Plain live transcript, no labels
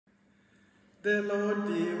The Lord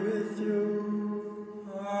be with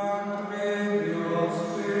you. And with your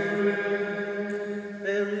spirit.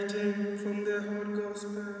 A reading from the Holy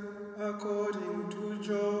Gospel according to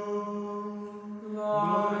John.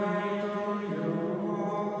 Glory to you,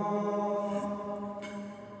 O Lord.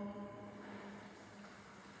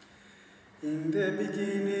 In the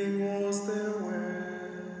beginning was the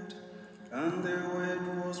Word, and the Word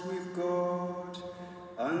was with God,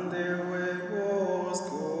 and the Word was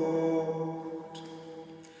God.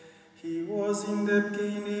 He was in the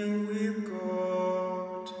beginning with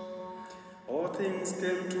God. All things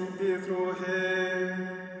came to be through him,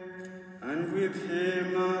 and with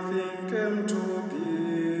him nothing came to be.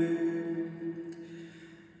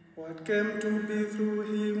 What came to be through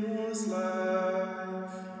him was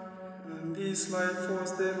life, and this life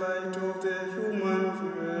was the light of the human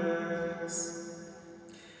race.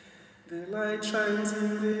 The light shines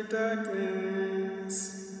in the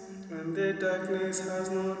darkness, and the darkness has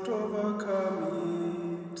not overcome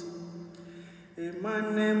it. A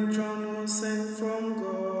man named John was sent from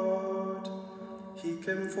God. He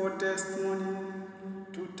came for testimony,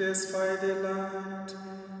 to testify the light,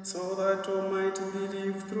 so that all might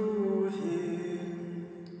believe through him.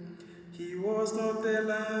 He was not the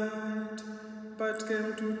light, but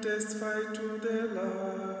came to testify to the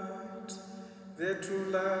light. The true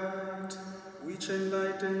light, which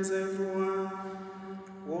enlightens everyone,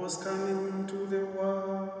 was coming into the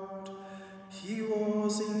world. He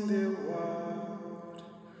was in the world,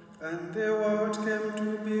 and the world came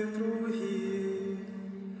to be through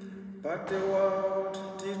him, but the world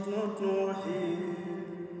did not know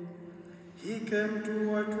him. He came to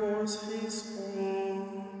what was his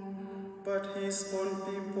own, but his own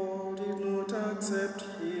people did not accept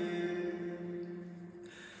him.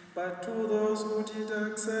 But to those who did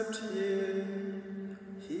accept him,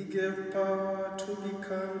 he gave power to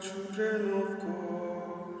become children of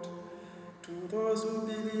God. To those who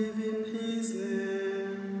believe in his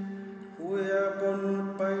name, who were born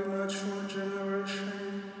not by natural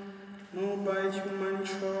generation, nor by human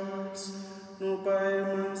choice, nor by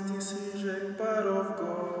man's decision, but of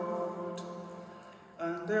God.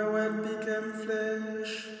 And the Word became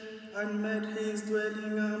flesh and made his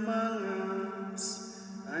dwelling among us,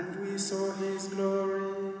 and we saw his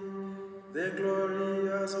glory, the glory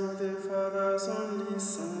as of the Father's only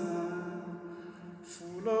Son,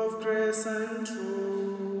 full of grace and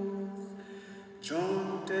truth.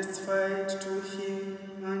 John testified to him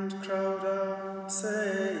and cried out,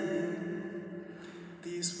 saying,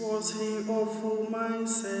 "This was he of whom I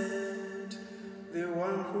said, the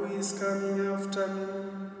one who is coming after me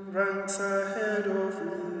ranks ahead of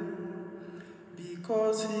me,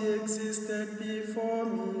 because he existed before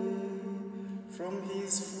me. From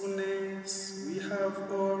his fullness we have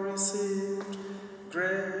all received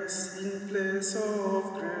grace in place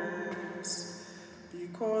of grace.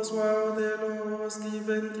 Because while the law was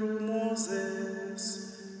given through Moses,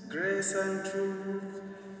 grace and truth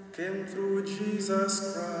came through Jesus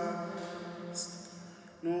Christ.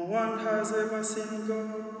 No one has ever seen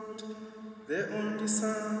God, the only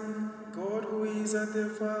Son, God who is at the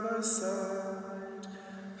Father's side,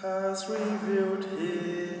 has revealed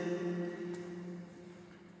him."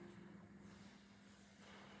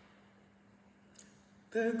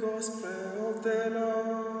 The Gospel of the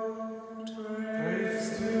Lord. Praise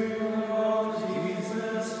to you, Lord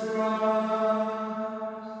Jesus Christ.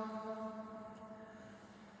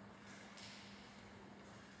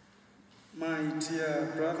 My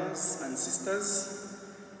dear brothers and sisters,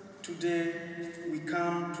 today we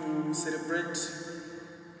come to celebrate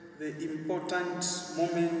the important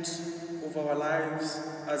moment of our lives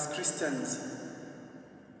as Christians.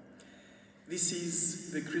 This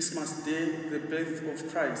is the Christmas day, the birth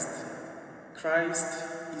of Christ. Christ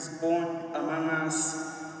is born among us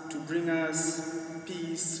to bring us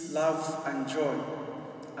peace, love, and joy.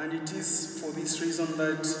 And it is for this reason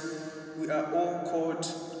that we are all called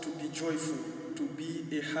to be joyful, to be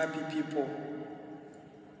a happy people.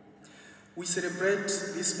 We celebrate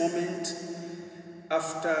this moment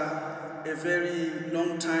after a very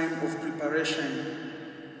long time of preparation.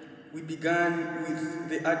 We began with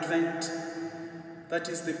the Advent, that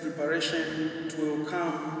is the preparation to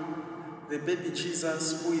welcome the baby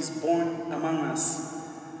Jesus who is born among us.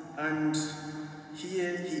 And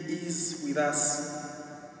here he is with us.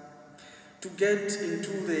 To get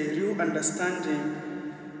into the real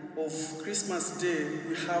understanding of Christmas Day,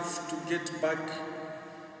 we have to get back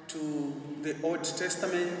to the Old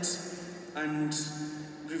Testament and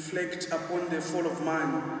reflect upon the fall of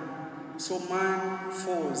man. So man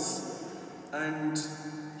falls and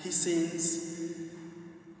he sins,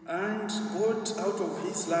 And God, out of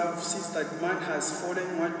his love, sees that man has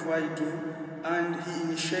fallen. What do I do? And he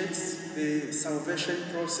initiates the salvation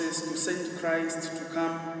process to send Christ to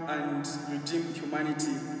come and redeem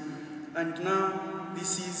humanity. And now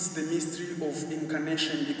this is the mystery of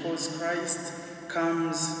incarnation, because Christ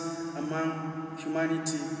comes among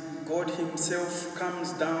humanity. God himself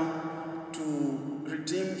comes down to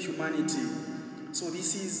redeem humanity. So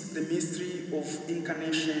this is the mystery of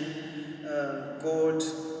incarnation. God,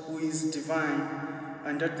 who is divine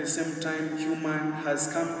and at the same time human,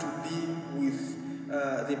 has come to be with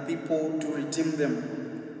the people to redeem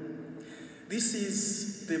them. This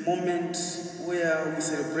is the moment where we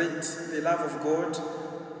celebrate the love of God,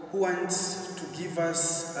 who wants to give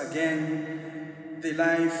us again the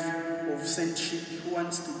life of saintship, who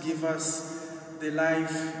wants to give us the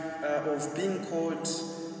life of being called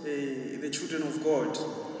the children of God.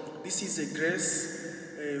 This is a grace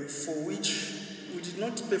for which we did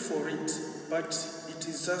not pay for it, but it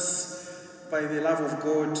is just by the love of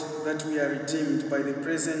God that we are redeemed, by the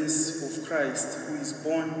presence of Christ, who is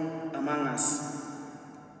born among us.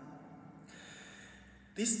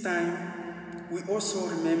 This time, we also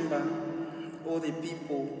remember all the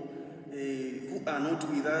people who are not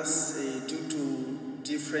with us due to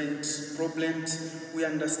different problems. We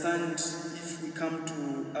understand, if we come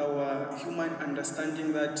to our human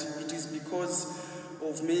understanding, that it is because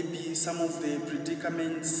of maybe some of the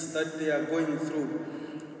predicaments that they are going through.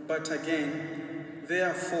 But again,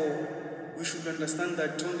 therefore, we should understand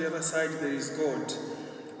that on the other side there is God.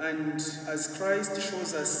 And as Christ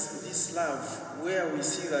shows us this love, where we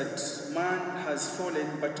see that man has fallen,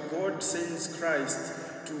 but God sends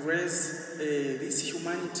Christ to raise this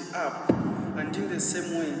humanity up. And in the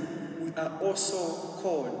same way, we are also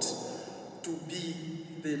called to be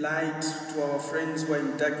the light to our friends who are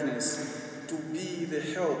in darkness, to be the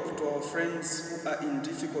help to our friends who are in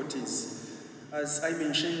difficulties. As I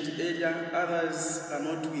mentioned earlier, others are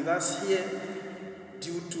not with us here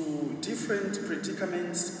due to different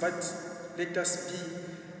predicaments, but let us be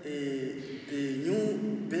the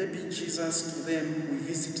new baby Jesus to them. We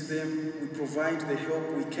visit them, we provide the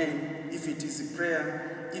help we can, if it is a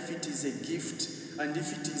prayer, if it is a gift, and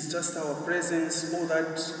if it is just our presence, all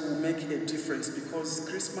that will make a difference, because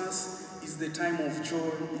Christmas is the time of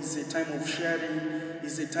joy, is a time of sharing,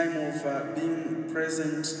 is a time of being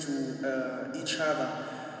present to each other.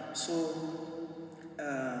 So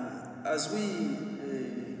as we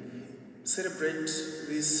celebrate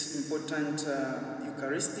this important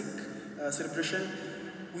Eucharistic celebration,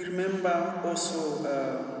 we remember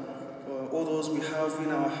also all those we have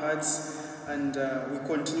in our hearts, and we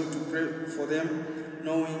continue to pray for them,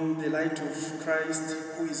 knowing the light of Christ,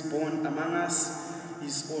 who is born among us,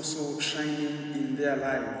 is also shining in their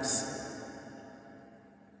lives.